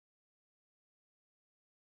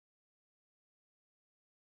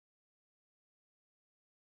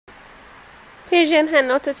Persian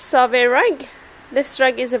hand-knotted Saveh rug. This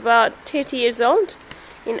rug is about 30 years old,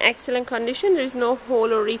 in excellent condition. There is no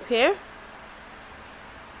hole or repair.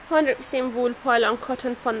 100% wool pile-on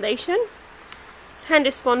cotton foundation. It's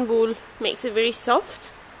hand-spun wool, makes it very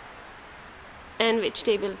soft, and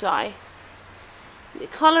vegetable dye. The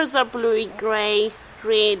colors are bluey, grey,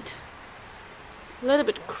 red, a little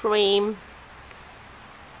bit cream,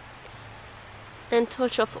 and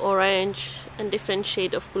touch of orange and different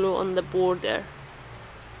shade of blue on the border.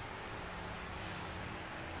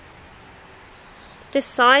 The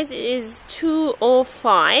size is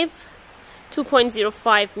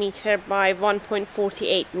 2.05 meter by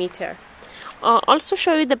 1.48 meter. I'll also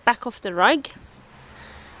show you the back of the rug.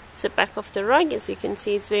 It's the back of the rug. As you can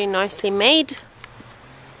see, it's very nicely made.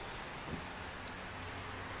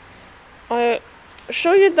 I'll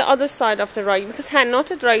show you the other side of the rug, because hand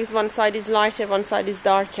knotted rugs, one side is lighter, one side is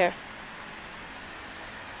darker.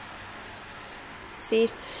 See,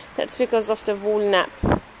 that's because of the wool nap.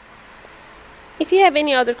 If you have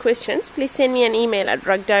any other questions, please send me an email at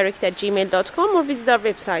rugdirect@gmail.com or visit our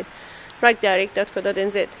website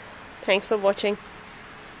rugdirect.co.nz. Thanks for watching.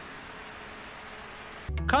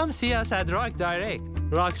 Come see us at Rug Direct.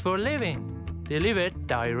 Rugs for living. Delivered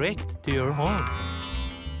direct to your home.